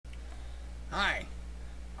Hi,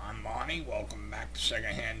 I'm Monty. Welcome back to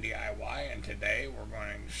Secondhand DIY, and today we're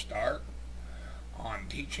going to start on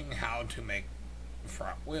teaching how to make the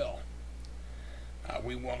front wheel.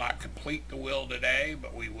 We will not complete the wheel today,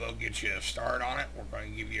 but we will get you a start on it. We're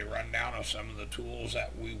going to give you a rundown of some of the tools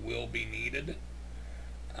that we will be needed.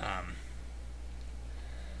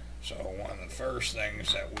 So one of the first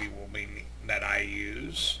things that I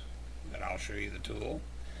use, that I'll show you the tool,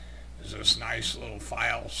 is this nice little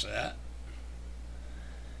file set.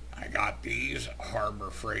 I got these at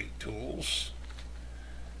Harbor Freight Tools.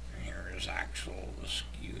 Here is the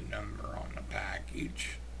SKU number on the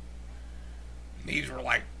package. These were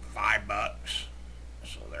like $5,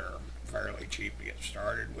 so they're fairly cheap to get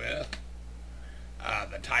started with.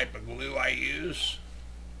 The type of glue I use,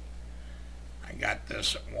 I got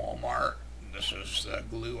this at Walmart. This is the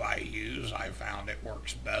glue I use. I found it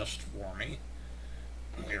works best for me.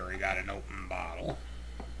 Here we got an open bottle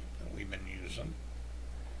that we've been using.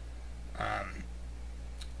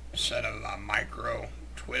 A set of micro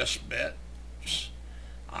twist bits.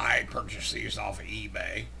 I purchased these off of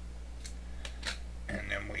eBay.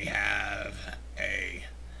 And then we have a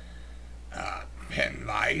pin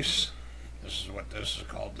vise. This is what this is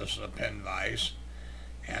called. This is a pin vise.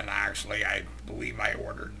 And actually, I believe I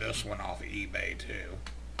ordered this one off of eBay too.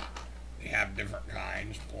 They have different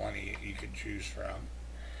kinds, plenty you could choose from.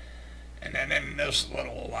 And then in this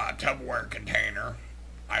little Tupperware container,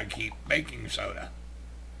 I keep baking soda,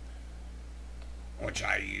 which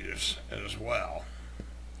I use as well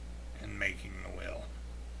in making the wheel.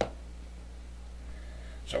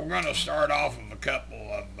 So we're going to start off with a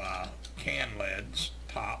couple of can lids,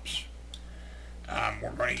 tops.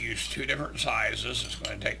 We're going to use two different sizes. It's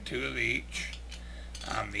going to take two of each.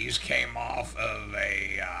 These came off of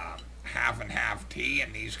a half and half tea,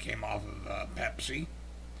 and these came off of Pepsi.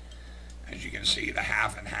 As you can see, the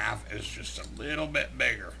half and half is just a little bit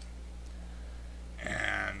bigger.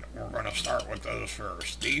 And we're going to start with those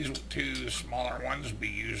first. These two smaller ones will be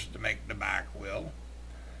used to make the back wheel.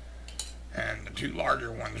 And the two larger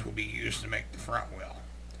ones will be used to make the front wheel.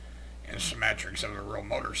 In symmetrics of a real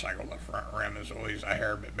motorcycle, the front rim is always a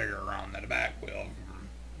hair bit bigger around than the back wheel,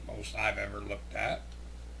 from most I've ever looked at.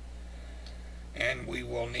 And we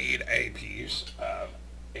will need a piece of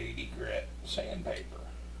 80 grit sandpaper,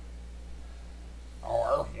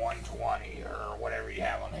 or 120, or whatever you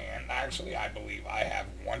have on hand. Actually, I believe I have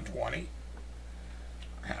 120.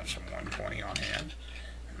 I have some 120 on hand.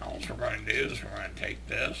 And all we're going to do is we're going to take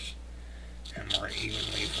this, and we're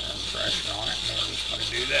evenly firm pressure on it, and we're just going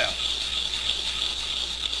to do this.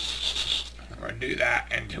 We're going to do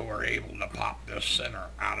that until we're able to pop this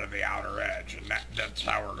center out of the outer edge, and that's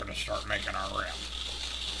how we're going to start making our rim.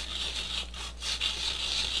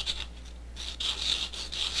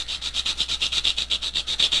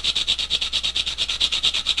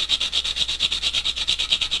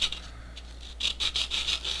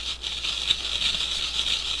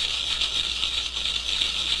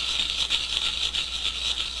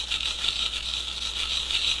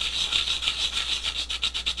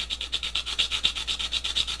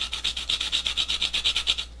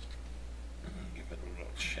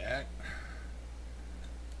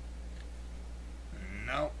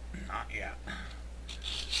 Nope, not yet.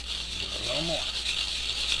 Do a little more.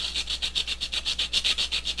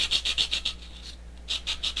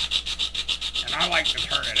 And I like to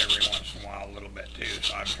turn it every once in a while a little bit too,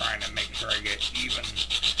 so I'm trying to make sure I get even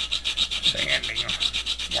sanding,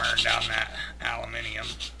 wearing down that aluminium,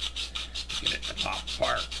 get it to pop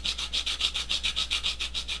apart.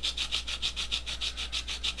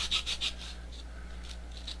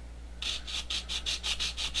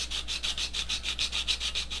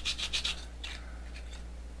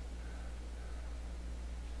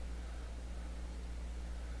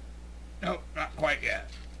 Nope, not quite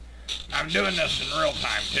yet. I'm doing this in real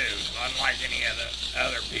time too, so unlike any of the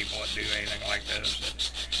other people that do anything like this, that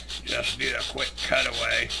just do a quick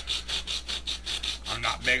cutaway. I'm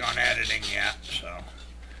not big on editing yet, so I'm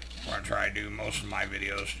going to try to do most of my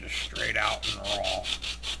videos just straight out and raw.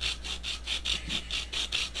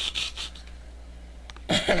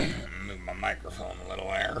 Move my microphone a little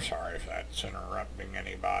there, sorry if that's interrupting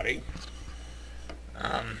anybody.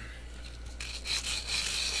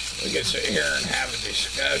 We could sit here and have a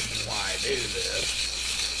discussion why I do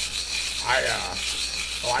this. I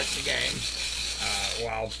like the game.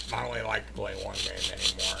 Well, I only like to play one game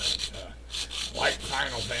anymore. Like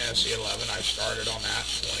Final Fantasy XI, I started on that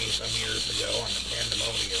 20-some years ago on the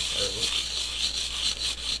Pandemonia server.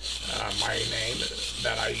 My name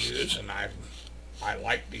that I use, and I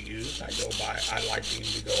like to use, I like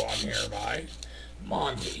to go on here by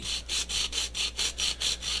Monty.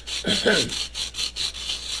 So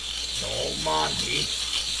old Monty,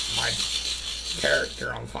 my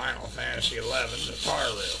character on Final Fantasy XI,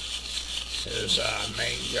 Zataru, his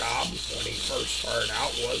main job when he first started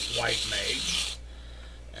out was White Mage,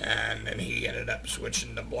 and then he ended up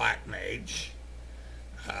switching to Black Mage.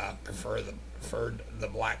 Preferred the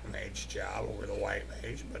Black Mage job over the White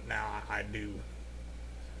Mage, but now I do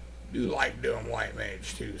like doing White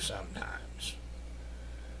Mage too sometimes.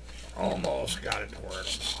 Almost got it to where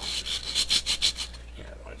it'll pop.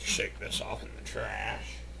 Here, let's shake this off in the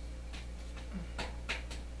trash.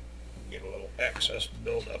 Get a little excess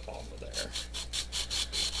buildup off of there.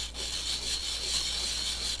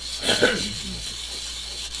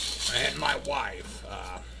 And my wife,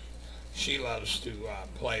 she loves to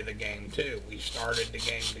play the game too. We started the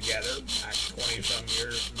game together back 20-some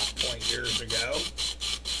years, about 20 years ago.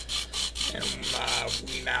 And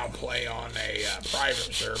we now play on a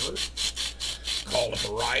private server called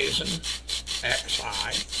Horizon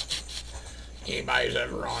XI. Anybody's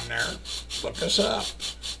ever on there, look us up.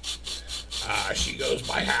 She goes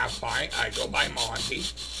by Half Pint, I go by Monty.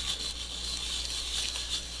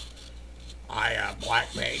 I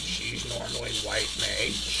Black Mage, she's normally White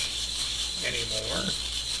Mage anymore.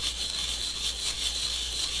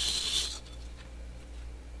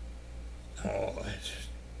 Oh, it's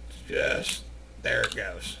just, there it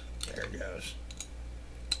goes. There it goes.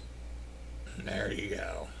 There you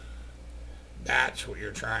go. That's what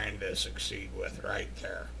you're trying to succeed with right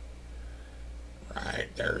there. Right,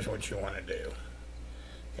 there's what you want to do.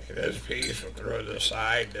 Okay, this piece we'll throw to the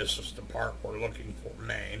side. This is the part we're looking for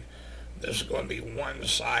main. This is going to be one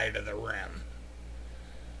side of the rim.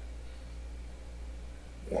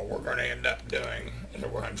 What we're going to end up doing is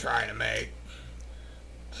we're going to try to make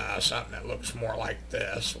something that looks more like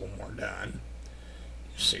this when we're done.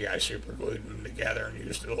 You see, I super glued them together and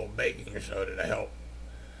used a little baking soda to help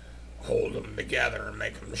hold them together and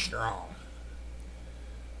make them strong.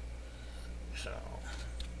 So,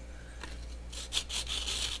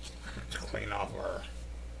 let's clean off our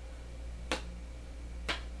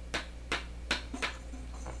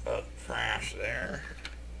trash there.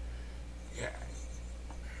 Yeah.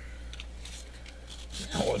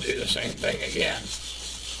 Now we'll do the same thing again.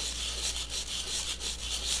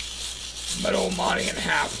 But old Monty and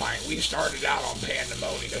Half Pint, we started out on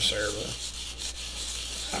Pandemonia server.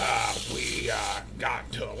 We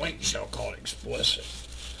got to a link show called Explicit.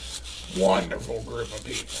 Wonderful group of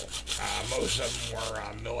people. Most of them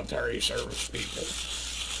were military service people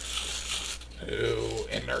who,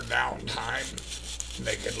 in their downtime,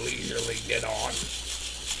 they could leisurely get on.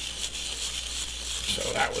 So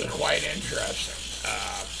that was quite interesting.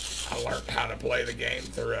 I learned how to play the game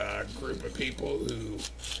through a group of people who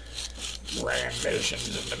ran missions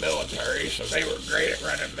in the military, so they were great at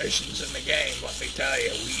running missions in the game. Let me tell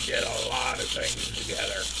you, we did a lot of things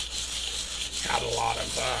together. Had a lot of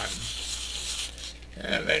fun.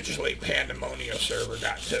 And eventually Pandemonia server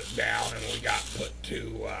got took down and we got put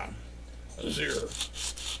to Azure.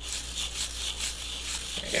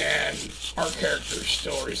 And our characters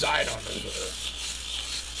still reside on Azure.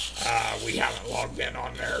 We haven't logged in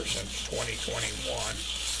on there since 2021.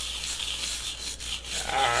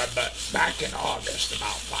 But back in August,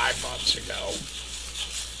 about 5 months ago,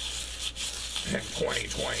 in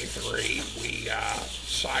 2023, we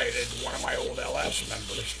cited one of my old LS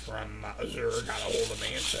members from Azure, got a hold of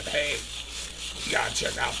me and said, hey, you gotta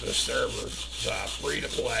check out this server. It's free to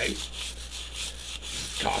play.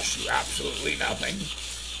 Costs you absolutely nothing.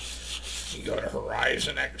 You go to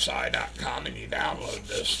horizonxi.com and you download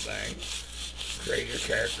this thing. Create your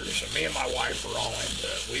characters. So me and my wife were all into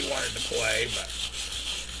it. We wanted to play, but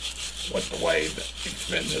with the way the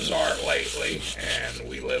expenses are lately, and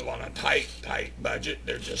we live on a tight budget,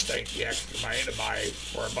 there just ain't the extra money to buy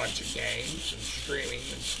for a bunch of games and streaming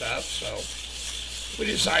and stuff, so we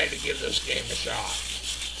decided to give this game a shot.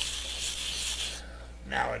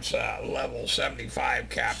 Now it's a level 75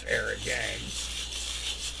 capped era game,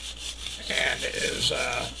 and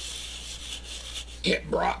it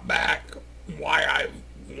brought back why I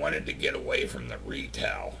wanted to get away from the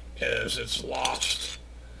retail, is it's lost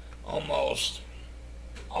almost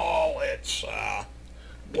all its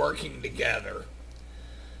working together.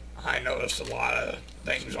 I noticed a lot of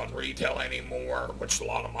things on retail anymore, which a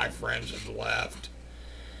lot of my friends have left.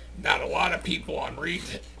 Got a lot of people on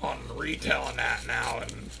retail and that now,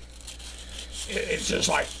 and it's just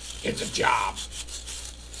like it's a job.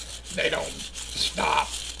 They don't stop,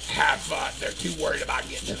 have fun. They're too worried about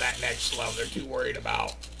getting to that next level. They're too worried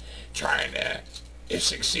about trying to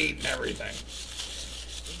succeed in everything.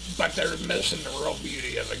 But they're missing the real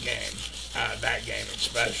beauty of the game. that game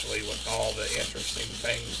especially, with all the interesting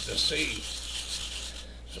things to see.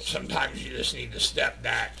 So sometimes you just need to step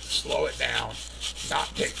back, slow it down,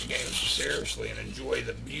 not take the game so seriously, and enjoy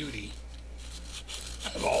the beauty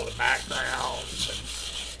of all the backgrounds, and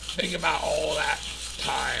think about all that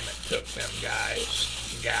time it took them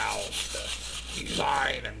guys and gals to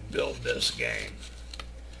design and build this game,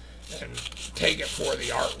 and take it for the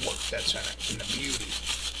artwork that's in it and the beauty.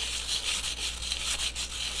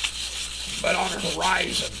 But on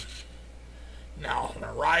Horizon, now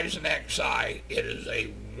Horizon XI, it is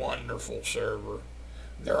a wonderful server.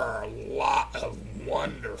 There are a lot of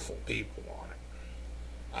wonderful people on it.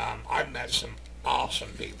 I've met some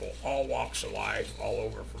awesome people, all walks of life, all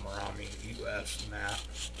over from around the U.S. and that.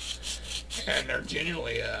 And they're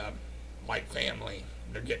genuinely like family.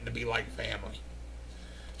 They're getting to be like family.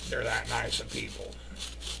 They're that nice of people.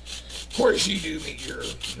 Of course, you do meet your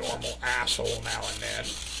normal asshole now and then.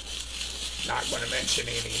 Not going to mention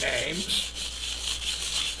any names.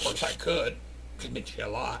 Of course, I could mention a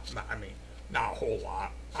lot. I mean, not a whole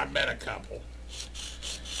lot. I've met a couple.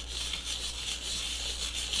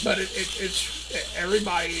 But it's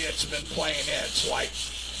everybody that's been playing it's like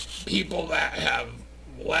people that have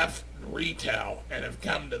left retail and have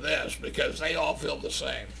come to this because they all feel the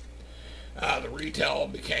same. The retail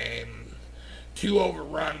became too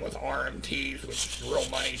overrun with RMTs, which is real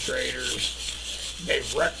money traders.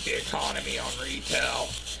 They've wrecked the economy on retail,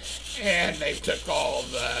 and they took all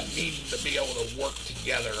the needing to be able to work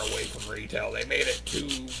together away from retail. They made it too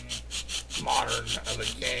modern of a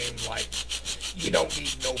game, like you don't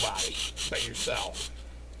need nobody but yourself.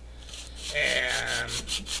 And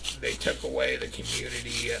they took away the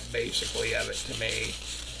community, basically, of it to me.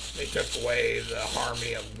 They took away the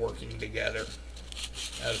harmony of working together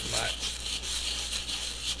as much.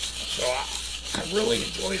 So I really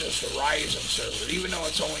enjoy this Horizon server, even though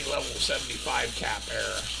it's only level 75 cap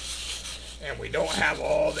era. And we don't have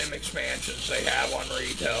all them expansions they have on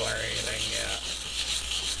retail or anything yet.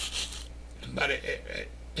 But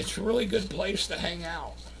it's a really good place to hang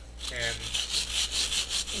out. And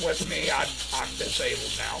with me, I'm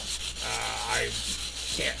disabled now. I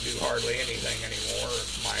can't do hardly anything anymore.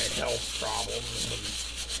 My health problems. And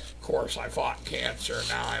of course, I fought cancer.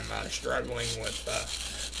 Now I'm struggling with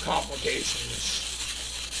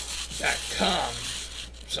complications that come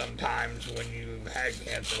sometimes when you've had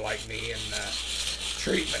cancer like me, and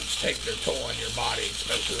treatments take their toll on your body,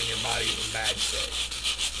 especially when your body's in bad shape.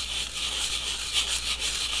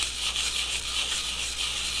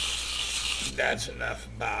 That's enough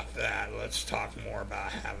about that. Let's talk more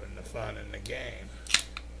about having the fun in the game.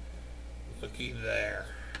 Looky there.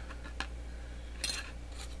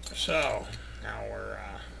 So, now we're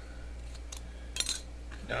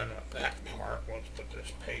done with that part. Let's put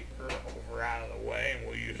this paper over out of the way, and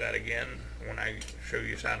we'll use that again when I show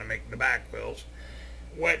you how to make the back wheels,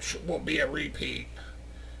 which will be a repeat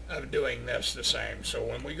of doing this the same. So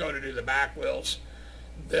when we go to do the back wheels,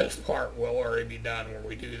 this part will already be done where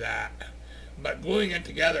we do that. But gluing it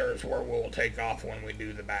together is where we'll take off when we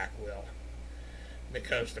do the back wheel,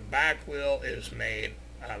 because the back wheel is made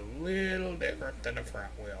a little different than the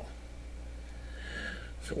front wheel.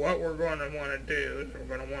 So what we're going to want to do is we're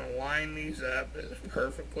going to want to line these up as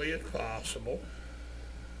perfectly as possible.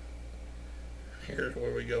 Here's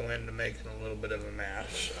where we go into making a little bit of a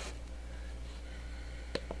mess.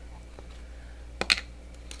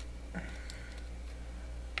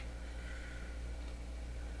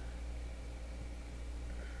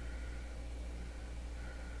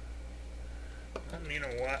 You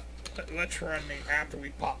know what? Let's run the, after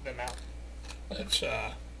we pop them out, let's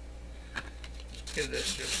give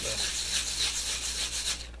this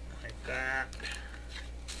just like that,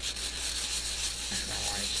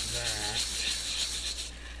 like that.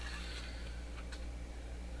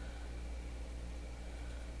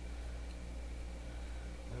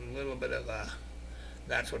 A little bit of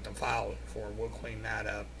that's what the file is for. We'll clean that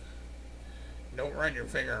up. Don't run your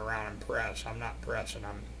finger around and press. I'm not pressing.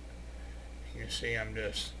 You see, I'm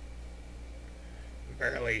just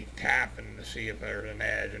barely tapping to see if there's an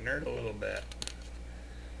edge, and there's a little bit.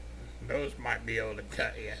 Those might be able to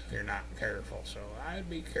cut you if you're not careful, so I'd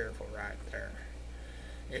be careful right there.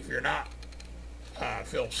 If you're not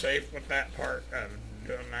feel safe with that part of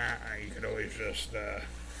doing that, you could always just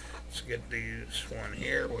let's get this one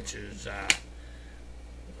here, which is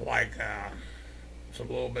like it's a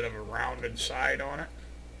little bit of a rounded side on it.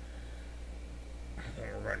 What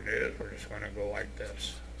we're going to do is we're just going to go like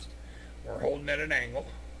this. We're holding it at an angle,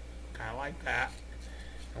 kind of like that,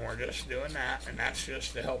 and we're just doing that, and that's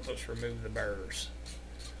just to help us remove the burrs.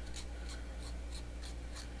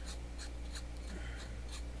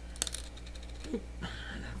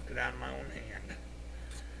 it out of my own hand.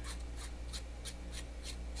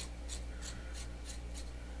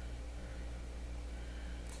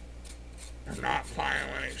 I'm not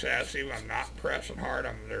filing excessive. I'm not pressing hard.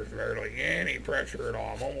 There's barely any pressure at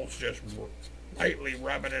all. I'm almost just lightly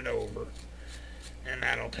rubbing it over. And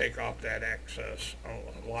that'll take off that excess,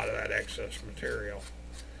 a lot of that excess material.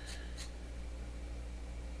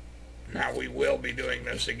 Now we will be doing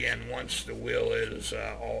this again once the wheel is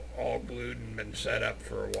all glued and been set up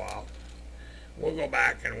for a while. We'll go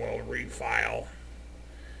back and we'll refile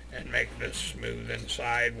and make this smooth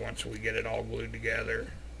inside once we get it all glued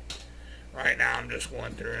together. Right now I'm just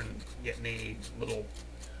going through and getting any little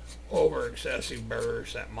over excessive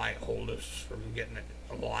burrs that might hold us from getting it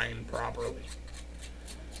aligned properly.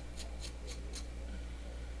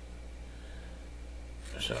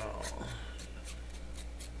 So,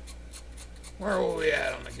 where were we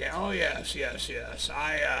at on the game? Oh, yes.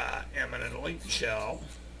 I am an elite shell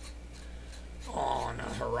on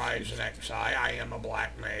a Horizon XI. I am a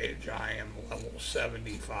black mage. I am level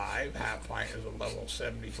 75. Half Pint is a level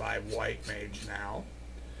 75 white mage now.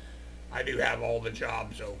 I do have all the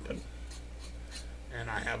jobs open.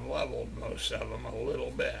 And I have leveled most of them a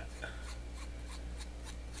little bit.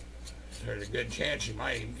 There's a good chance you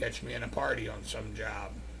might even catch me in a party on some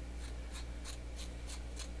job.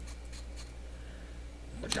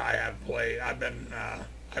 Which I have played.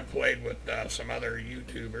 I've played with some other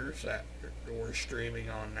YouTubers that were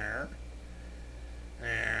streaming on there.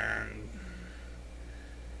 And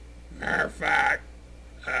matter of fact,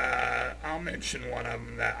 I'll mention one of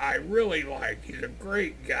them that I really like. He's a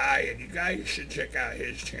great guy, and you guys should check out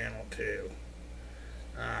his channel too.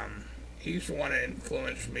 He's the one that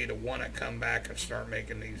influenced me to want to come back and start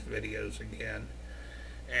making these videos again.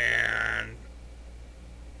 And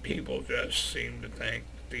people just seem to think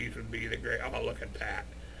these would be the great... Oh, look at that.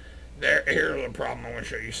 Here's the problem I want to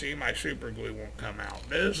show you. See, my super glue won't come out.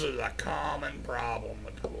 This is a common problem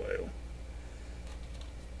with glue.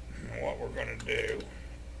 And what we're going to do,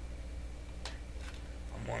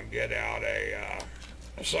 I'm going to get out a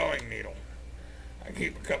sewing needle. I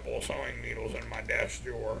keep a couple of sewing needles in my desk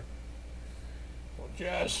drawer. Well,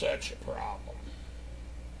 just such a problem.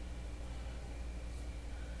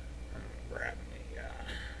 I'm going to grab me,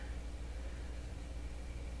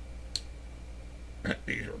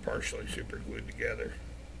 these are partially super glued together.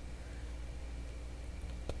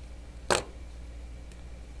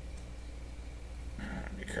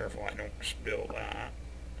 Be careful I don't spill that.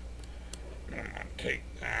 I'm going to take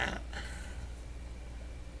that.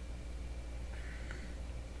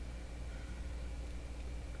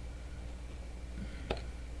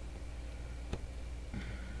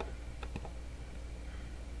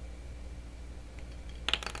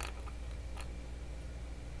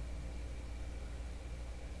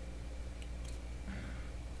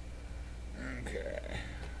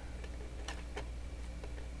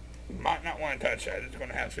 Might not want to touch that. It's going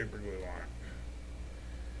to have super glue on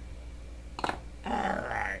it.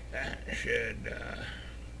 Alright, that should,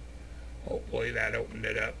 hopefully that opened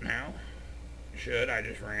it up now. Should. I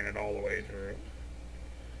just ran it all the way through.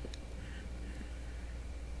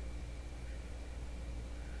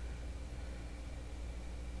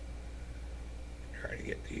 Try to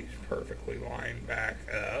get these perfectly lined back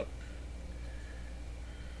up.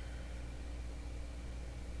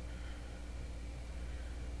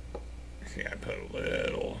 See, I put a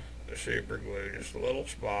little super glue, just a little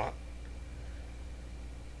spot.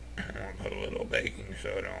 I'm going to put a little baking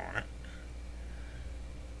soda on it.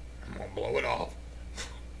 I'm going to blow it off.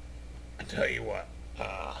 I tell you what,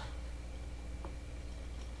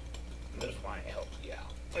 this might help you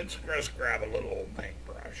out. Let's just grab a little old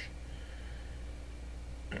paintbrush.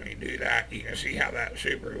 When you do that, you can see how that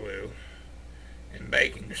super glue and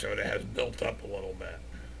baking soda has built up a little bit.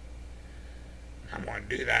 I'm going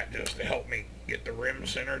to do that just to help me get the rim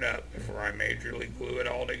centered up before I majorly glue it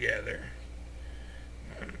all together.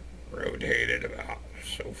 Rotate it about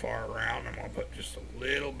so far around. I'm going to put just a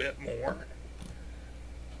little bit more.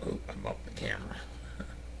 Oop, I bumped the camera.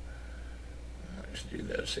 Let's do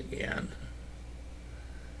this again.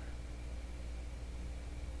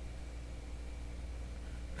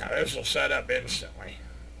 Now this will set up instantly.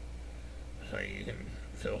 So you can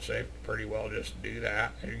feel safe pretty well just do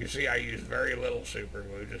that. As you can see, I use very little super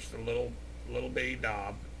glue, just a little bitty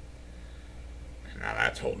daub. And now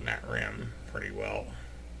that's holding that rim pretty well.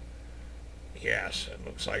 Yes, it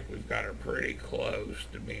looks like we've got her pretty close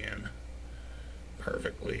to being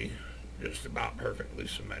perfectly, just about perfectly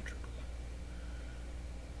symmetrical.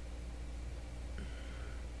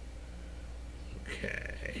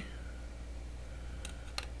 Okay.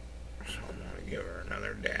 So I'm going to give her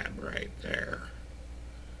another dab right there.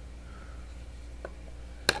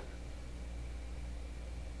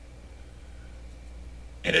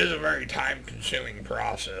 It is a very time-consuming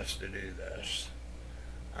process to do this.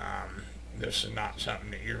 This is not something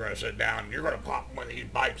that you're going to sit down and you're going to pop one of these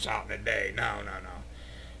bikes out in a day. No, no,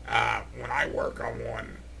 no. When I work on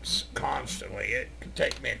one constantly, it could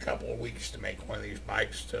take me a couple of weeks to make one of these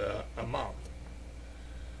bikes to a month.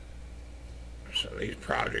 So these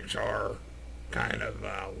projects are kind of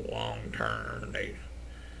long-term.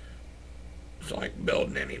 It's like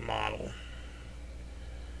building any model.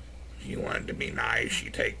 If you want it to be nice, you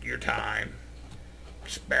take your time,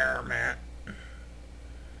 experiment,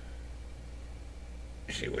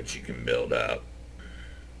 see what you can build up,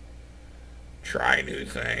 try new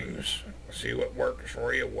things, see what works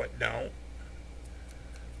for you, what don't.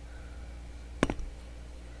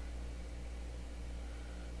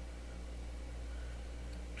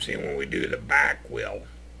 See, when we do the back wheel,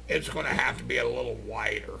 it's going to have to be a little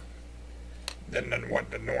wider than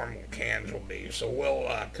what the normal cans will be. So we'll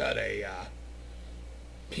cut a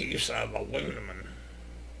piece of aluminum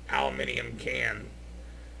can.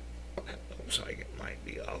 Looks like it might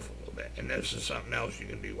be off a little bit. And this is something else you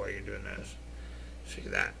can do while you're doing this. See,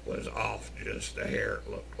 that was off just a hair, it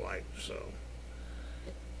looked like. So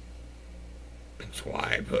that's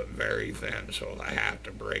why I put very thin, so if I have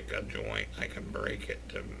to break a joint, I can break it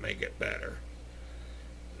to make it better.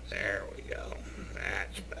 There we go.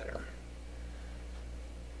 That's better.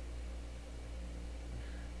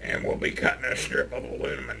 And we'll be cutting a strip of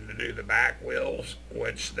aluminum to do the back wheels,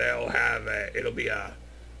 which it'll be a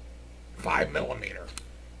 5mm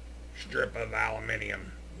strip of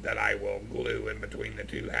aluminium that I will glue in between the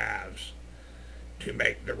two halves to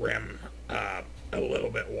make the rim a little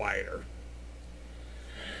bit wider.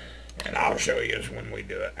 And I'll show you when we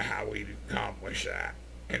do it how we accomplish that.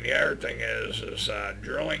 And the other thing is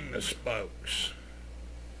drilling the spokes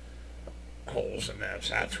holes in this.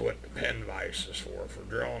 That's what the pin vise is for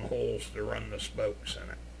drilling holes to run the spokes in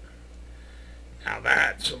it. Now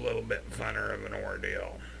that's a little bit funner of an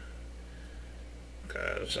ordeal,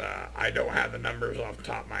 because I don't have the numbers off the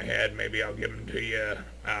top of my head. Maybe I'll give them to you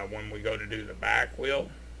when we go to do the back wheel.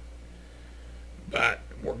 But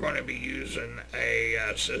we're going to be using a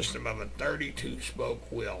system of a 32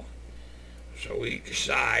 spoke wheel. So each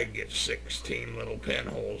side gets 16 little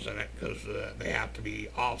pinholes in it, because they have to be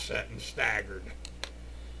offset and staggered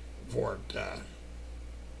for it to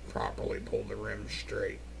properly pull the rim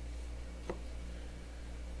straight.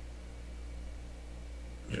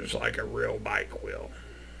 Just like a real bike wheel.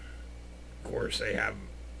 Of course, they have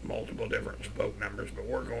multiple different spoke numbers, but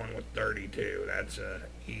we're going with 32. That's a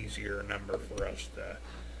easier number for us to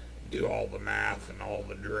do all the math and all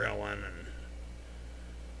the drilling. And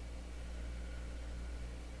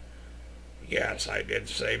yes, I did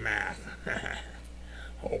say math.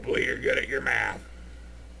 Hopefully you're good at your math.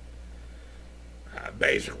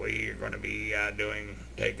 Basically, you're going to be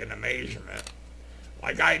taking a measurement.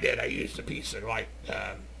 Like I did, I used a piece of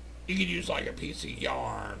you could use like a piece of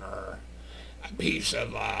yarn or a piece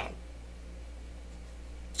of,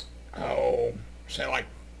 say like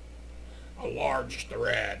a large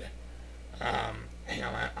thread. Hang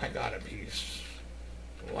on, I got a piece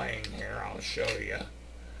laying here, I'll show you,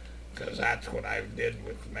 because that's what I did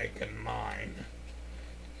with making mine.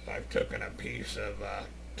 I've taken a piece of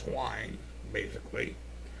twine, basically,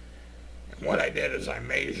 and what I did is I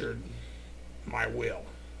measured my wheel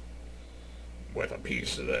with a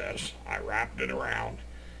piece of this. I wrapped it around,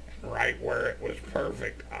 and right where it was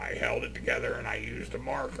perfect, I held it together and I used a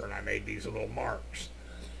marker and I made these little marks.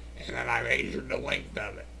 And then I measured the length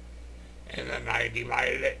of it. And then I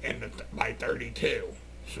divided it by 32.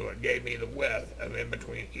 So it gave me the width of in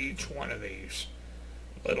between each one of these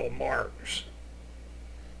little marks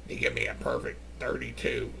to give me a perfect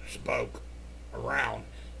 32 spoke around.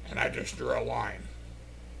 And I just drew a line.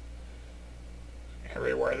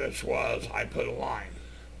 Everywhere this was, I put a line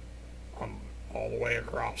all the way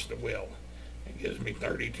across the wheel. It gives me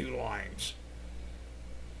 32 lines.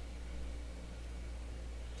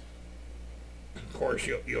 Of course,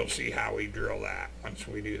 you'll see how we drill that once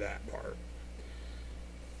we do that part.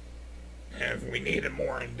 And if we need it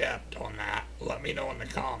more in depth on that, let me know in the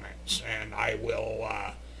comments, and I will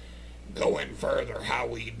go in further how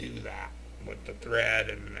we do that with the thread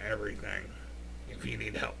and everything. If you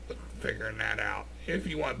need help with figuring that out, if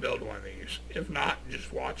you want to build one of these. If not,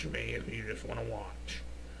 just watch me if you just want to watch.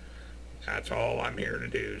 That's all I'm here to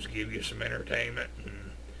do, is give you some entertainment.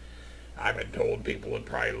 And I've been told people would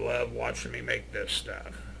probably love watching me make this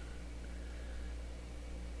stuff.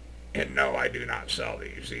 And no, I do not sell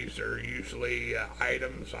these. These are usually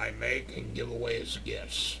items I make and give away as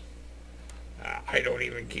gifts. I haven't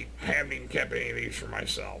even kept any of these for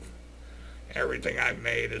myself. Everything I've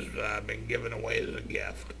made has been given away as a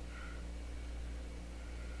gift.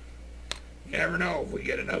 You never know. If we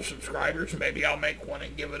get enough subscribers, maybe I'll make one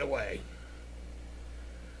and give it away.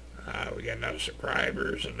 We get enough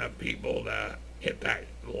subscribers, enough people to hit that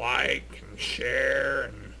like and share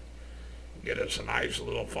and get us a nice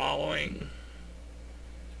little following.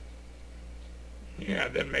 Yeah,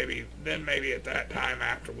 then maybe at that time,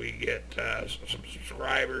 after we get some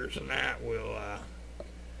subscribers and that, we'll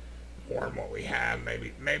more than what we have.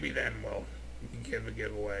 Maybe then we'll give a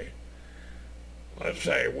giveaway. Let's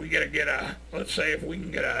say if we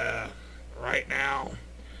can get a right now.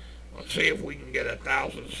 Let's see if we can get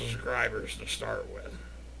 1,000 subscribers to start with,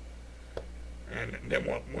 and then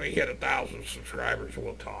when we hit 1,000 subscribers,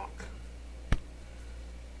 we'll talk.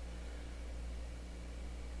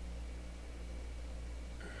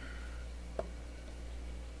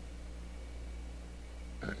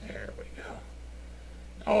 There we go.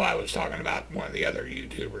 Oh, I was talking about one of the other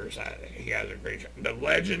YouTubers. He has a great show. The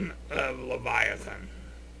Legend of Leviathan.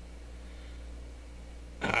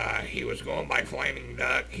 He was going by Flaming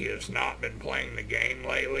Duck. He has not been playing the game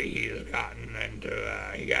lately. He has gotten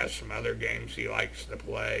into, he has some other games he likes to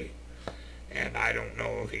play. And I don't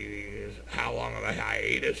know if how long of a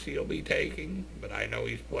hiatus he'll be taking, but I know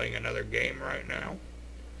he's playing another game right now.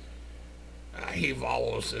 He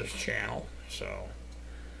follows this channel, so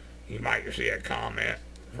you might see a comment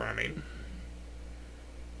from him.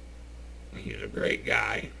 He's a great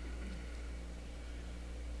guy.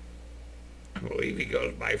 I believe he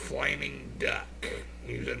goes by Flaming Duck.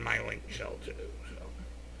 He's in my link shell too, so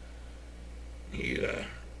he's a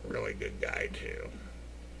really good guy too.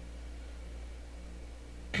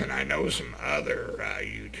 And I know some other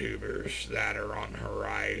YouTubers that are on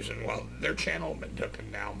Horizon. Well, their channel has been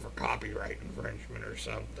taken down for copyright infringement or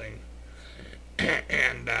something.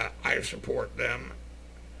 And I support them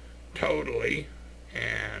totally.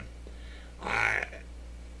 And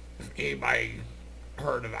if anybody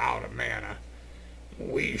heard of Out of Mana,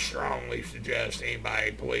 we strongly suggest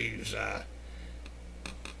anybody please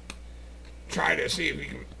try to see if you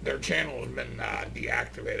can. Their channel has been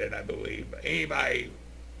deactivated, I believe. But anybody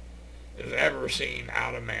has ever seen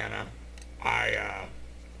Out of Mana, I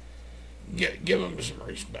give them some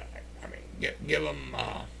respect. I mean, give them.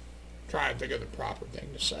 Try to think of the proper thing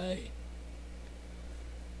to say.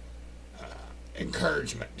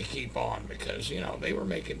 Encouragement to keep on, because they were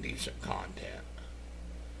making decent content.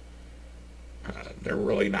 They're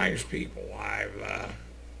really nice people. I've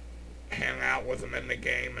hung out with them in the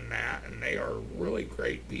game and that, and they are really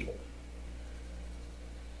great people.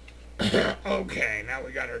 Okay, now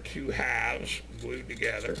we got our two halves glued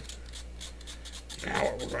together. Now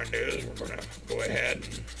what we're going to do is we're going to go ahead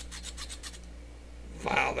and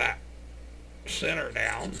file that center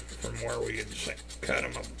down from where we had cut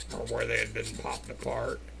them or where they had been popped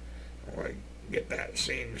apart. We're going to get that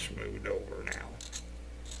seam smoothed over now.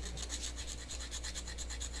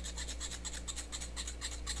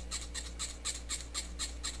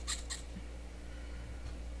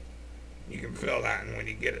 You can feel that, and when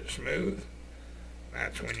you get it smooth,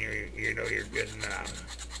 that's when you know you're good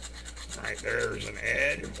enough. Right there's an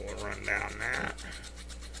edge. We'll run down that.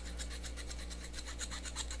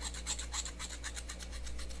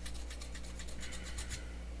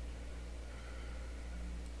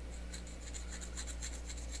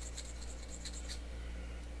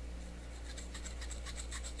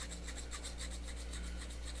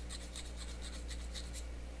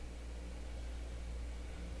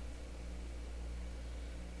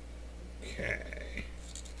 Okay.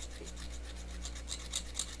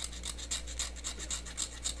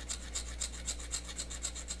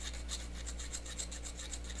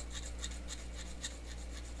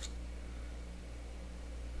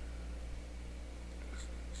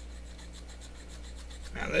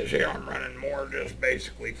 Now this here I'm running more just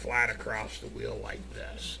basically flat across the wheel like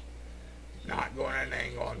this. Not going at an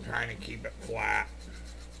angle, I'm trying to keep it flat.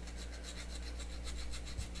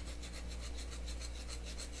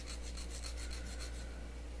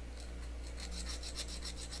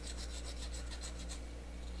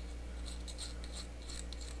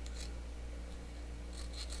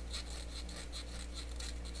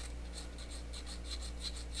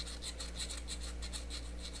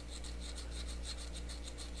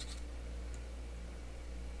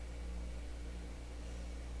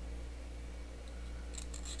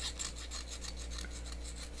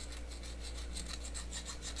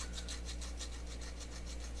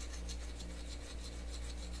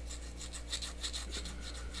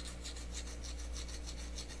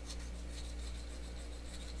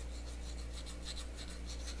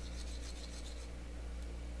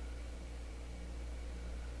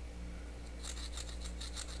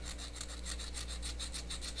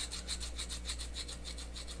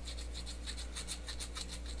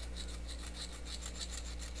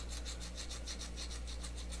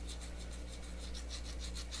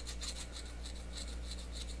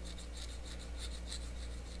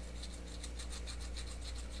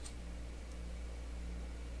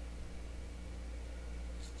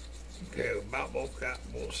 Okay, we about both got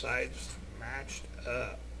both sides matched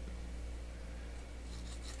up.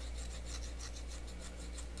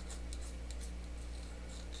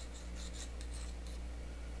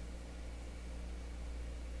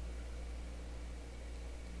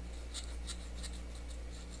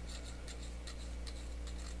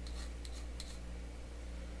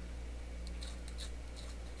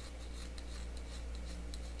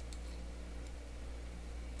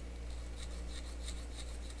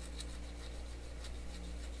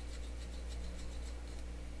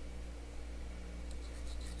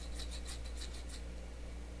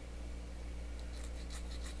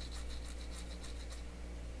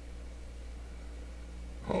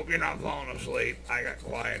 Hope you're not falling asleep. I got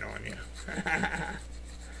quiet on you.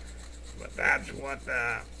 But that's what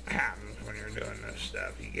happens when you're doing this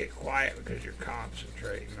stuff. You get quiet because you're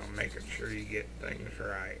concentrating on making sure you get things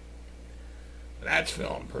right. That's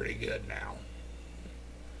feeling pretty good now.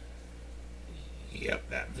 Yep,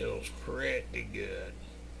 that feels pretty good.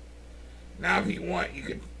 Now if you want, you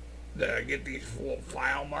could get these little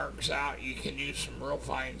file marks out. You can use some real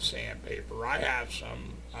fine sandpaper. I have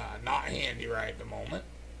some, not handy right at the moment.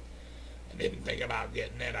 I didn't think about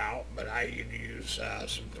getting it out, but I could use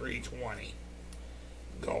some 320.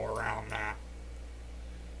 Go around that.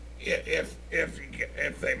 If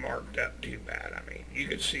they marked up too bad, I mean, you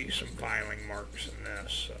could see some filing marks in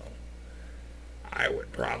this, so I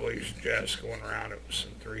would probably suggest going around it with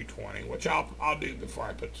some 320, which I'll do before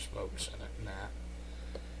I put the spokes in it and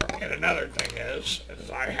that. And another thing is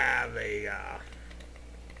I have a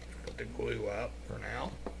put the glue up for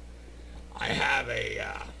now. I have a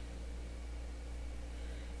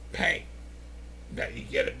paint that you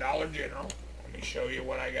get at Dollar General. Let me show you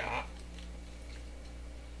what I got.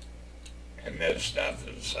 And this stuff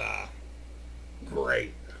is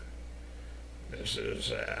great. This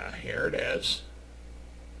is, here it is.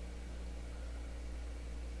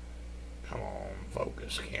 Come on,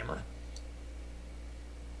 focus camera.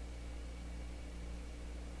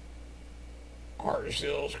 Art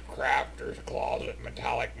Seals Crafter's Closet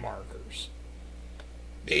Metallic Markers.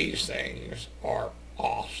 These things are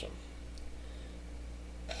awesome.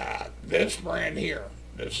 This brand here,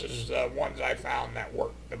 this is the ones I found that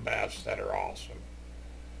work the best, that are awesome.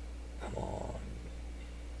 Come on.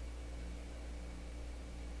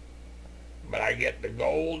 But I get the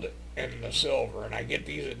gold and the silver, and I get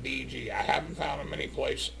these at DG. I haven't found them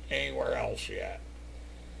anyplace anywhere else yet.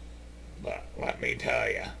 But let me tell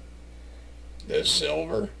you, this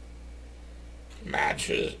silver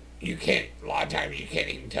matches. You can't, a lot of times you can't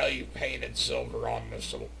even tell you painted silver on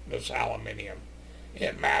this aluminum.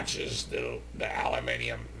 It matches the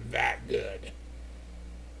aluminum that good.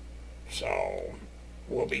 So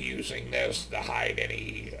we'll be using this to hide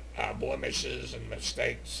any blemishes and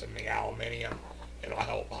mistakes in the aluminum. It'll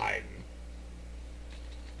help hide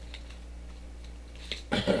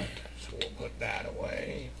them. So we'll put that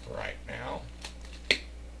away for right now.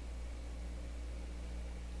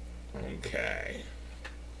 Okay.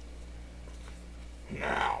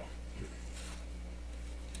 Now,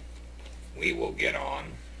 we will get on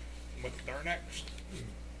with our next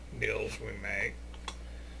deals we make.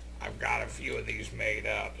 I've got a few of these made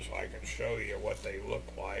up so I can show you what they look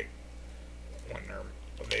like when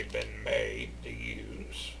they've been made to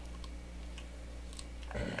use.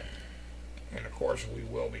 And of course we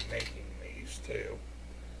will be making these too.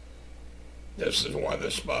 This is one of the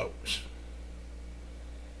spokes.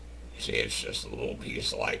 See, it's just a little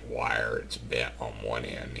piece of like wire. It's bent on one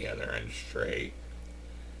end, the other end straight.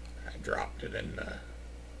 I dropped it in the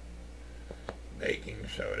baking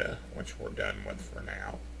soda, which we're done with for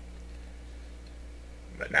now.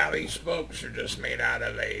 But now these spokes are just made out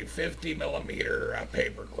of a 50 millimeter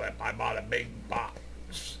paper clip. I bought a big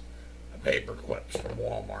box of paper clips from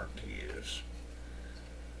Walmart to use.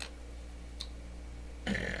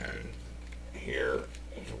 And here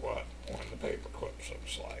is what one of the paper clips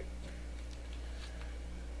looks like.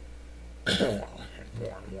 Well,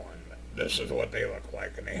 more than one, but this is what they look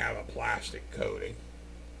like, and they have a plastic coating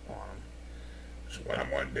on them. So what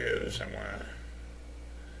I'm going to do is I'm going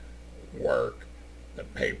to work the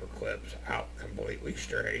paper clips out completely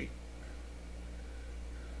straight.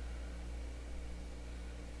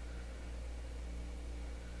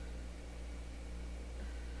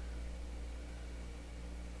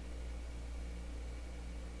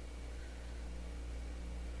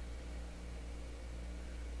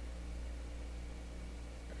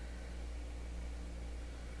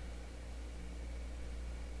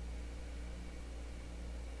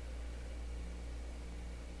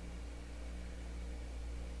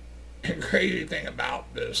 The crazy thing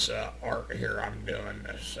about this art here I'm doing,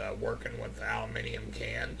 this working with aluminum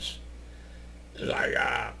cans, is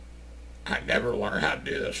I never learned how to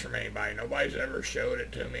do this from anybody. Nobody's ever showed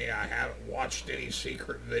it to me. I haven't watched any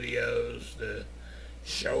secret videos to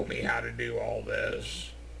show me how to do all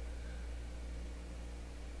this.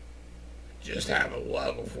 Just have a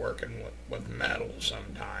love of working with metal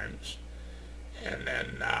sometimes. And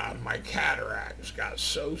then my cataracts got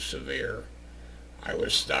so severe, I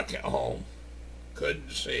was stuck at home,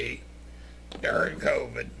 couldn't see during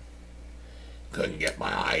COVID, couldn't get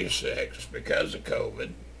my eyes fixed because of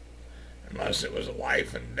COVID. Unless it was a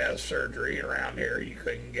life and death surgery around here, you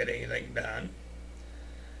couldn't get anything done.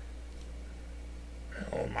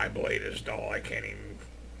 Oh, my blade is dull. I can't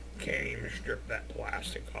even strip that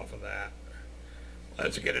plastic off of that.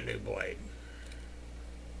 Let's get a new blade.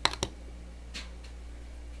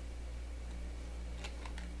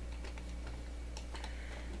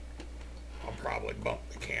 I'll probably bump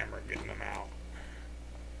the camera getting them out.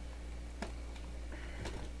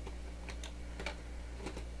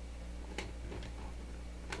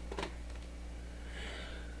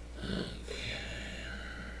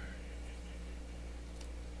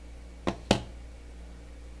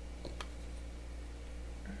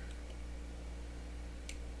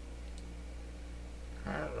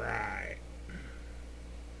 Alright.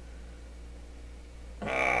 Oh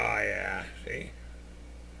yeah, see?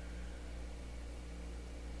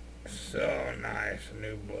 So nice, a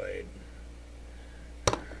new blade.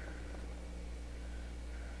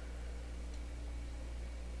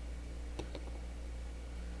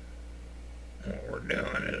 What we're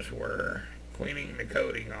doing is we're cleaning the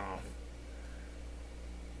coating off.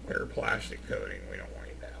 Clear plastic coating, we don't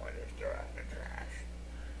need that. We just throw it in the trash.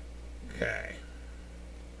 Okay.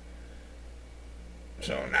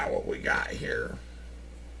 So now what we got here,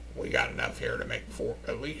 we got enough here to make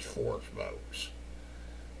at least 4 spokes.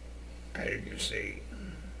 As you can see,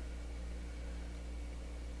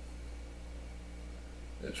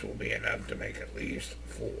 this will be enough to make at least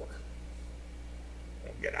 4.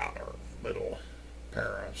 We'll get out our little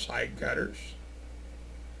pair of side cutters.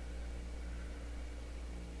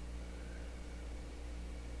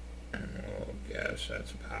 And we'll guess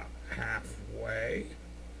that's about halfway.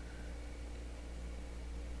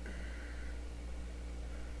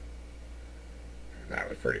 That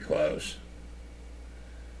was pretty close.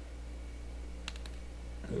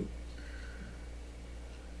 Oop.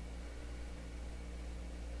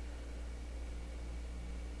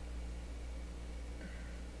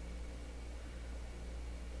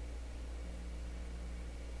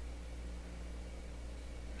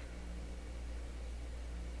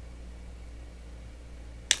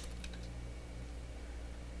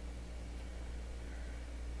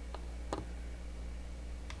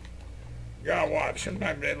 Gotta watch.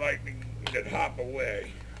 Sometimes they like to hop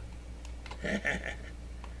away. And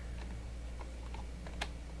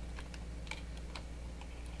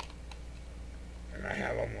I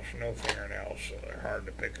have almost no fingernails, so they're hard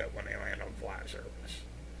to pick up when they land on flat surface.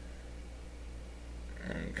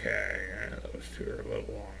 Okay, yeah, those 2 are a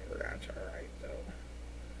little longer. That's alright, though.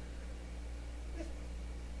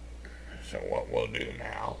 So what we'll do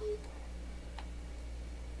now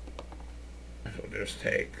is we'll just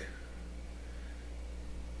take...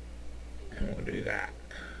 and we'll do that.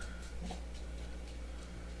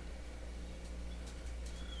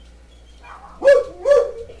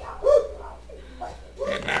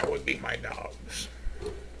 And that would be my dogs.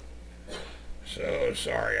 So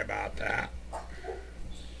sorry about that.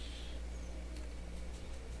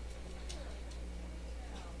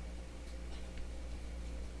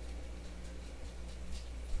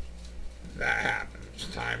 That happens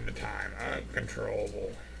time to time.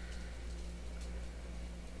 Uncontrollable.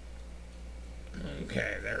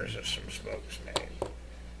 Okay, there's some spokes made.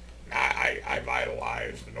 I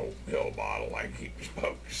vitalized an old pill bottle. I keep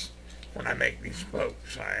spokes. When I make these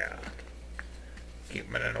spokes, I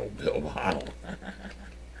keep them in an old pill bottle.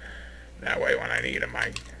 That way when I need them,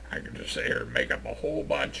 I can just sit here and make up a whole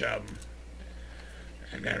bunch of them.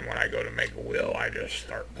 And then when I go to make a wheel, I just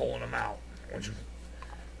start pulling them out, which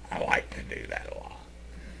I like to do that a lot.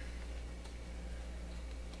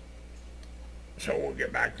 So we'll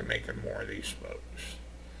get back to making more of these spokes.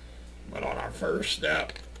 But on our first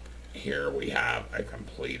step, here we have a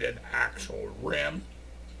completed actual rim.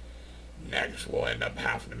 Next we'll end up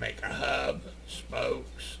having to make a hub,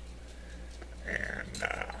 spokes, and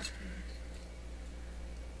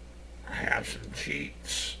I have some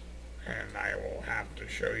cheats, and I will have to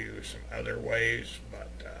show you some other ways,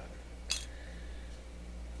 but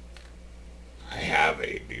I have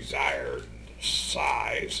a desired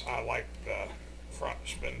size. I like the front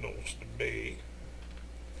spindles to be.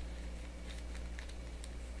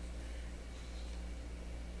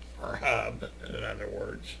 or hub, in other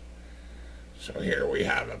words. So here we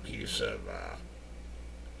have a piece of,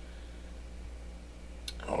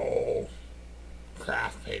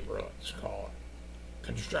 craft paper, let's call it.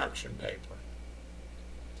 Construction paper.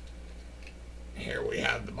 Here we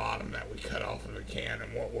have the bottom that we cut off of the can,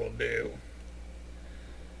 and what we'll do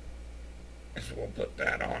is we'll put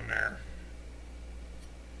that on there.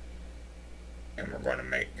 And we're going to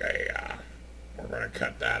make we're going to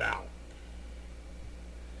cut that out.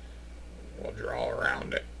 We'll draw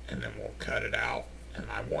around it, and then we'll cut it out. And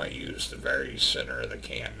I want to use the very center of the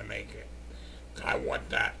can to make it. I want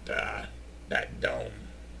that, that dome.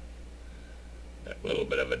 That little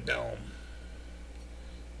bit of a dome.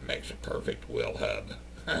 Makes a perfect wheel hub.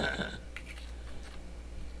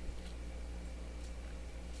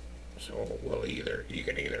 So you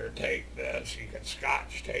can either take this, you can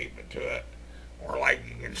scotch tape it to it, or like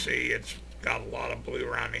you can see, it's got a lot of blue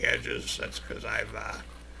around the edges. That's because I've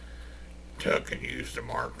took and used a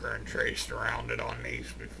marker and traced around it on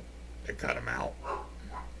these before they cut them out.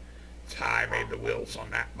 It's how I made the wheels on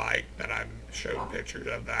that bike that I've showed pictures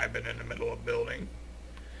of that I've been in the middle of building.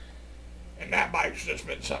 And that bike's just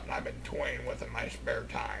been something I've been toying with in my spare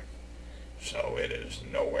time. So it is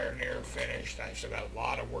nowhere near finished. I still got a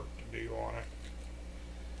lot of work to do on it.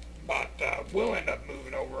 But we'll end up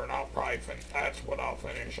moving over, and I'll probably that's what I'll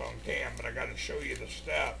finish on cam. But I got to show you the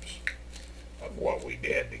steps of what we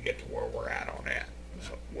did to get to where we're at on that.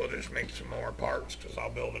 So we'll just make some more parts, because I'll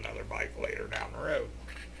build another bike later down the road.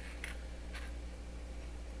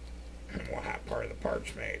 And we'll have part of the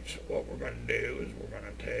parts made. So what we're going to do is we're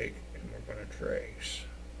going to take and we're going to trace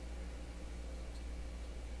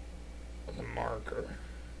the marker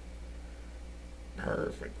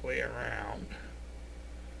perfectly around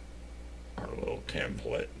our little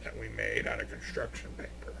template that we made out of construction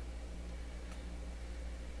paper.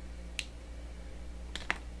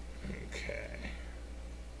 Okay.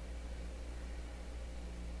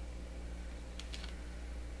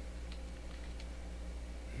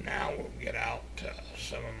 Now we'll get out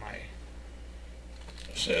some of my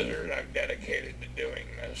scissors I've dedicated to doing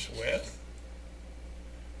this with.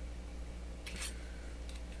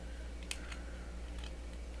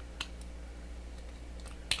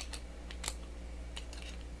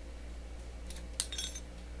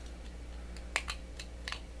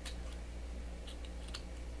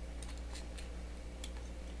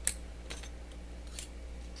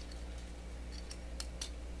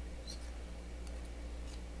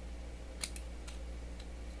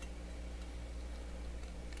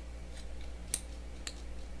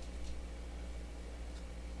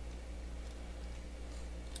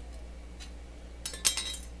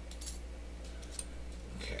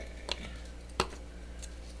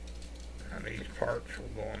 These parts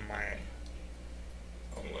will go in my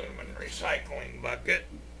aluminum recycling bucket.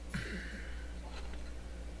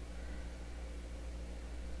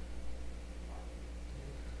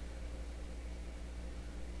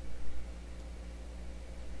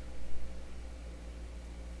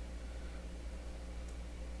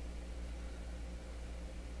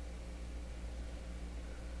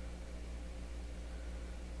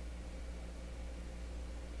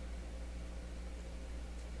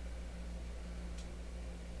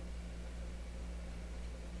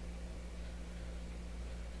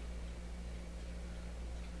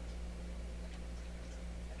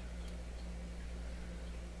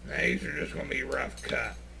 Now these are just going to be rough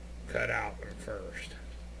cut out at first.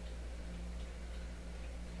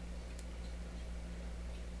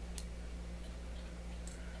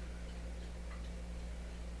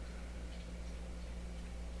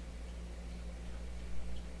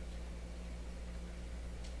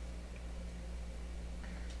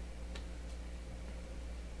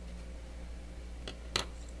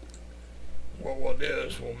 What we'll do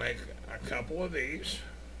is we'll make a couple of these,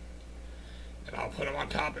 and I'll put them on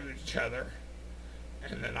top of each other,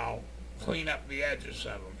 and then I'll clean up the edges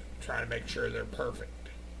of them, try to make sure they're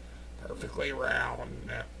perfectly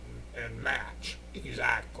round and match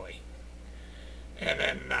exactly. And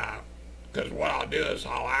then, because what I'll do is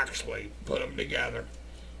I'll actually put them together,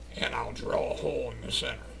 and I'll drill a hole in the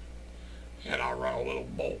center, and I'll run a little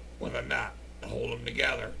bolt with a nut to hold them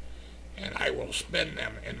together, and I will spin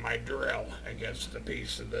them in my drill against the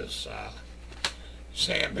piece of this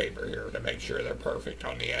sandpaper here to make sure they're perfect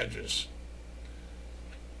on the edges.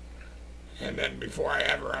 And then before I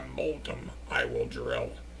ever unbolt them, I will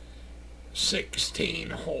drill 16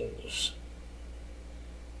 holes.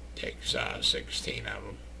 Takes 16 of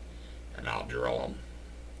them, and I'll drill them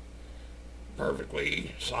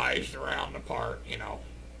perfectly sized around the part. You know,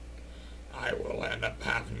 I will end up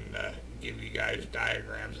having to give you guys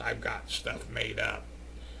diagrams. I've got stuff made up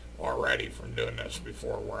already from doing this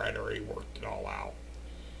before where I'd already worked it all out.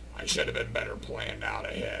 I should have been better planned out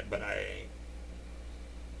ahead, but I ain't.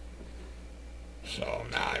 So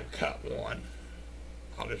now I've cut one.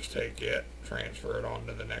 I'll just take it, transfer it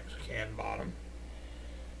onto the next can bottom.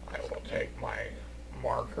 I will take my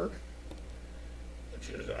marker, which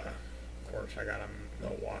is, of course, I got a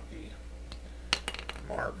Milwaukee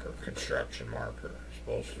marker, construction marker.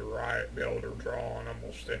 Supposed to be able to draw on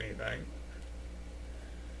almost anything.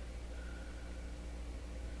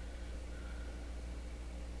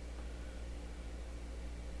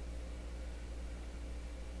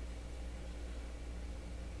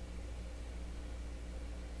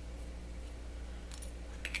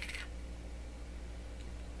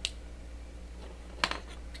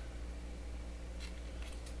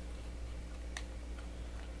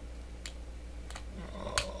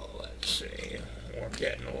 We're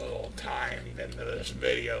getting a little timed into this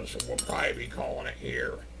video, so we'll probably be calling it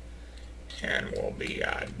here. And we'll be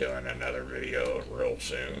doing another video real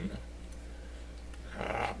soon.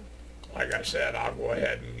 Like I said, I'll go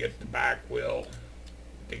ahead and get the back wheel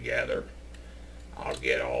together. I'll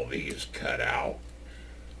get all these cut out.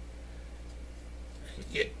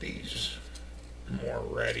 Get these more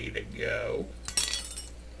ready to go.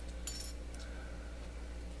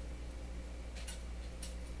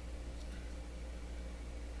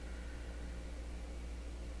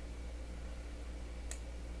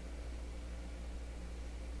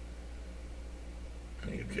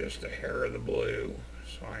 Need just a hair of the blue,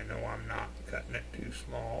 so I know I'm not cutting it too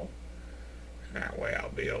small. And that way I'll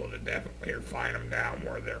be able to definitely refine them down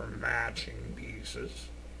where they're matching pieces.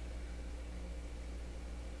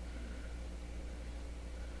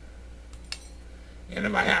 And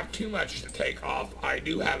if I have too much to take off, I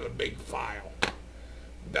do have a big file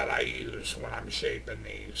that I use when I'm shaping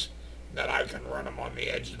these, that I can run them on the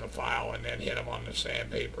edge of the file and then hit them on the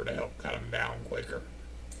sandpaper to help cut them down quicker.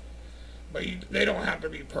 But they don't have to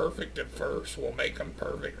be perfect at first. We'll make them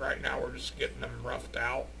perfect. Right now we're just getting them roughed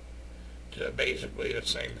out to basically the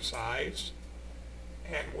same size.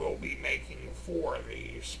 And we'll be making 4 of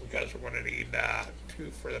these because we're going to need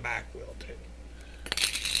 2 for the back wheel too.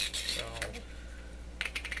 So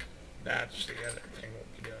that's the other thing we'll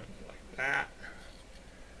be doing, like that.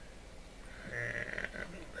 And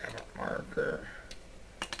grab our marker.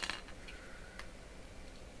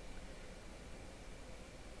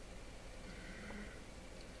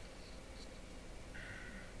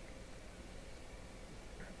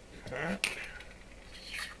 That.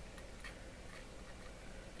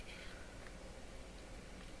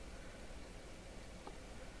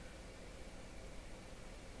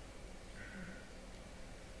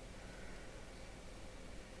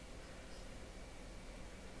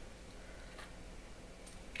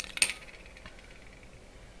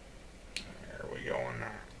 There we go on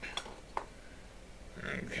that.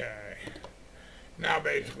 Okay. Now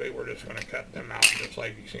basically we're just going to cut them out just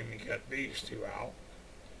like you see me cut these 2 out.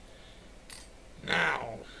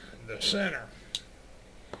 Now, the center.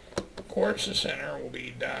 Of course, the center will be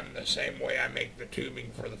done the same way I make the tubing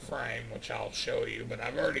for the frame, which I'll show you, but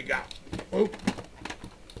I've already got, oop,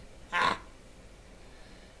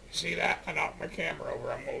 see that? I knocked my camera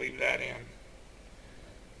over. I'm going to leave that in.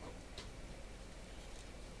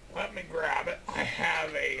 Let me grab it. I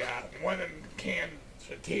have a one of them cans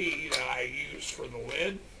of tea that I use for the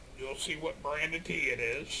lid. You'll see what brand of tea it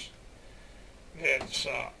is. It's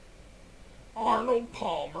Arnold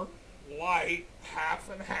Palmer Light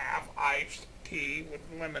half and half iced tea with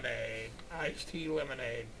lemonade. Iced tea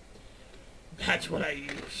lemonade. That's what I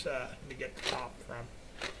use to get the top from.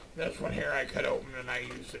 This one here I cut open and I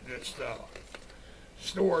use it just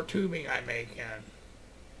store tubing I make in.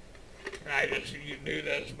 And I just do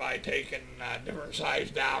this by taking different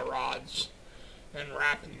sized dowel rods and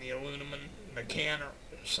wrapping the aluminum, the can,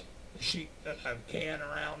 sheet of can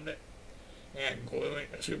around it, and gluing,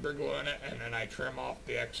 super gluing it, and then I trim off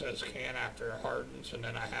the excess can after it hardens, and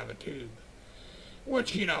then I have a tube.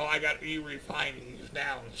 Which, you know, you refine these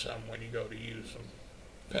down some when you go to use them,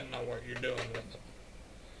 depending on what you're doing with them.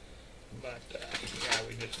 But, yeah,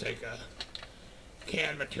 we just take a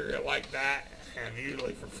can material like that, and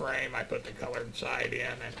usually for frame, I put the colored side in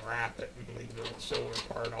and wrap it and leave the silver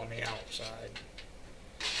part on the outside.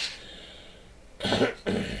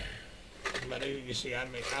 But you see, I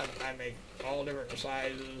make all different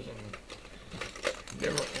sizes and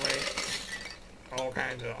different lengths, all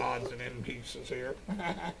kinds of odds and end pieces here.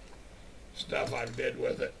 Stuff I did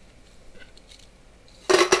with it.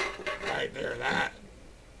 Right there, that.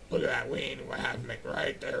 Look at that wing. We have to make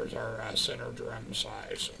right there's our center drum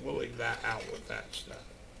size. We'll leave that out with that stuff.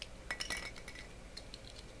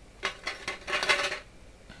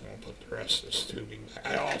 We'll the rest of this tubing.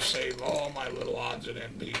 I'll save all my little odds and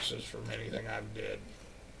end pieces from anything I've did.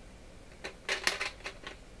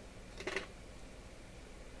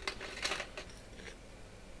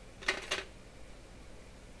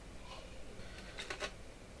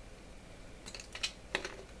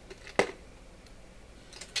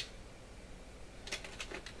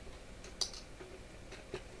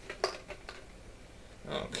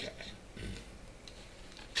 Okay.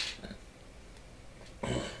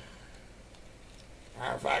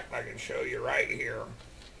 Matter of fact, I can show you right here.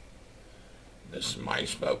 This is my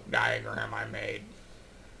spoke diagram I made.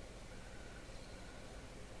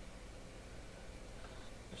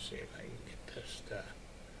 Let's see if I can get this to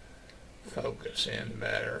focus in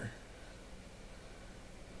better.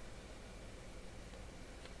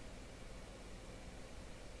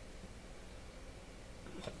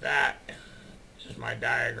 But that is my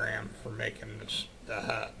diagram for making the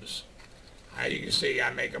hubs. You can see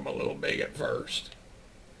I make them a little big at first.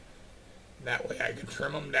 That way I can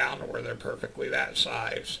trim them down to where they're perfectly that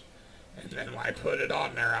size. And then when I put it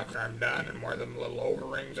on there after I'm done and where them little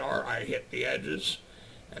O-rings are, I hit the edges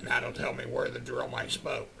and that'll tell me where to drill my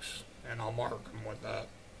spokes. And I'll mark them with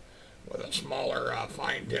a smaller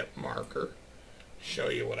fine tip marker. Show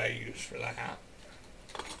you what I use for that.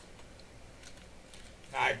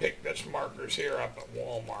 I picked this markers here up at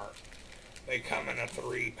Walmart. They come in a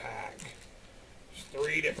 3-pack. It's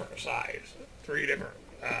 3 different sizes, 3 different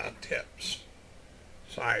tips,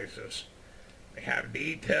 sizes. They have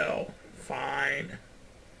detail, fine,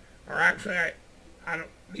 or actually I don't,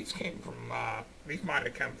 these came from, these might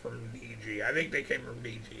have come from DG. I think they came from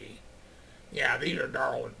DG. Yeah, these are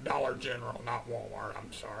Dollar General, not Walmart,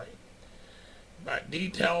 I'm sorry. But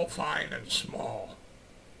detail, fine, and small.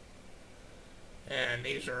 And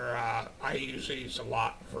these are, I use these a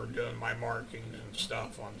lot for doing my markings and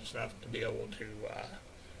stuff on stuff to be able to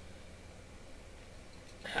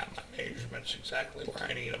have my measurements exactly where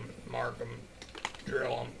I need them, mark them,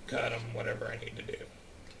 drill them, cut them, whatever I need to do.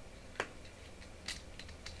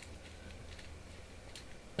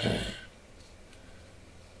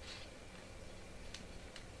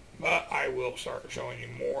 But I will start showing you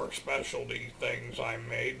more specialty things I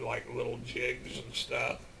made, like little jigs and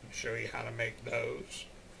stuff. Show you how to make those.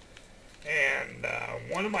 And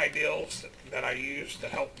one of my deals that I use to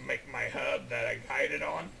help make my hub that I guided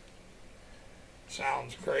on,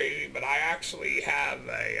 sounds crazy, but I actually have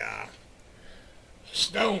a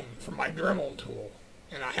stone for my Dremel tool,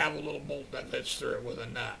 and I have a little bolt that fits through it with a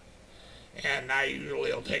nut. And I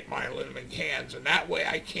usually will take my aluminum cans, and that way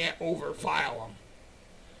I can't overfile them.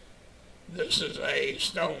 This is a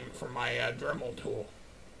stone for my Dremel tool.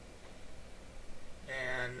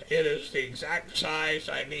 And it is the exact size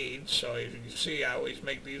I need, so as you can see I always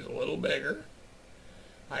make these a little bigger.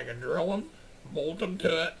 I can drill them, bolt them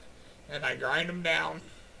to it, and I grind them down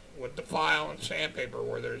with the file and sandpaper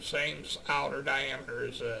where they're the same outer diameter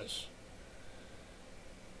as this.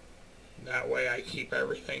 That way I keep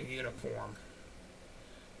everything uniform.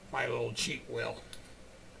 My little cheat wheel.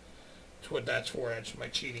 That's what that's for, that's my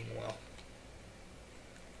cheating wheel.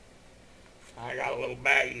 I got a little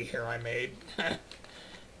baggie here I made.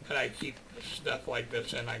 But I keep stuff like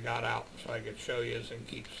this in I got out so I could show you and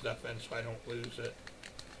keep stuff in so I don't lose it.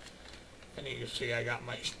 And you can see I got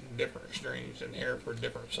my different strings in here for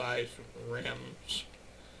different size rims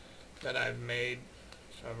that I've made.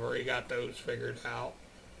 So I've already got those figured out.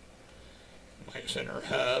 My center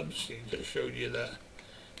hubs, he just showed you the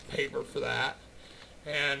paper for that.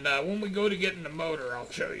 And when we go to getting the motor, I'll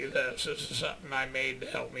show you this. This is something I made to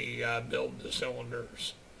help me build the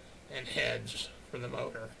cylinders and heads for the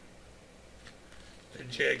motor. The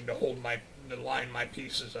jig to hold to line my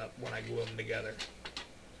pieces up when I glue them together.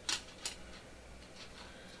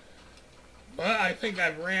 But I think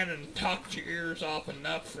I've ran and talked your ears off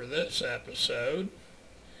enough for this episode.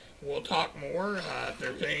 We'll talk more. If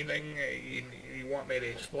there's anything you want me to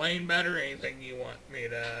explain better, anything you want me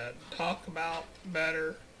to talk about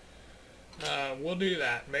better, we'll do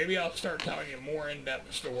that. Maybe I'll start telling you more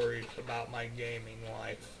in-depth stories about my gaming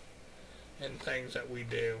life and things that we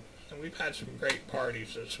do. And we've had some great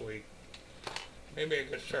parties this week. Maybe I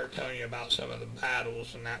could start telling you about some of the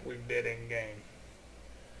battles and that we did in game.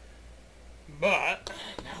 But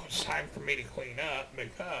now it's time for me to clean up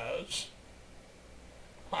because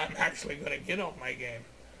I'm actually going to get on my game.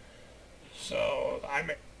 So I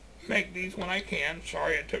make these when I can.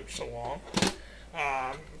 Sorry it took so long.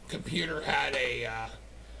 Computer had a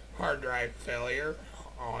hard drive failure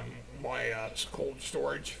on my cold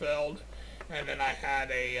storage failed. And then I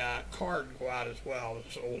had a card go out as well.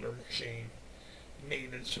 This older machine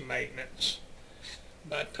needed some maintenance.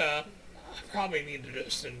 But I probably need to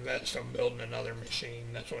just invest on building another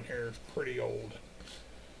machine. This one here is pretty old.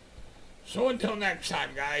 So until next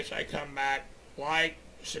time, guys, I come back. Like,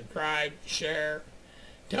 subscribe, share,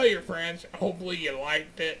 tell your friends. Hopefully you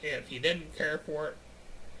liked it. If you didn't care for it,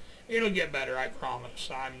 it'll get better, I promise.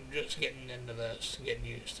 I'm just getting into this, getting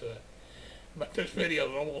used to it. But this video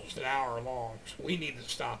is almost an hour long, so we need to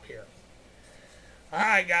stop here.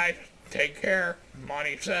 Alright, guys, take care.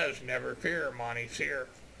 Monty says, never fear, Monty's here.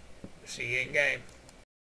 See you in game.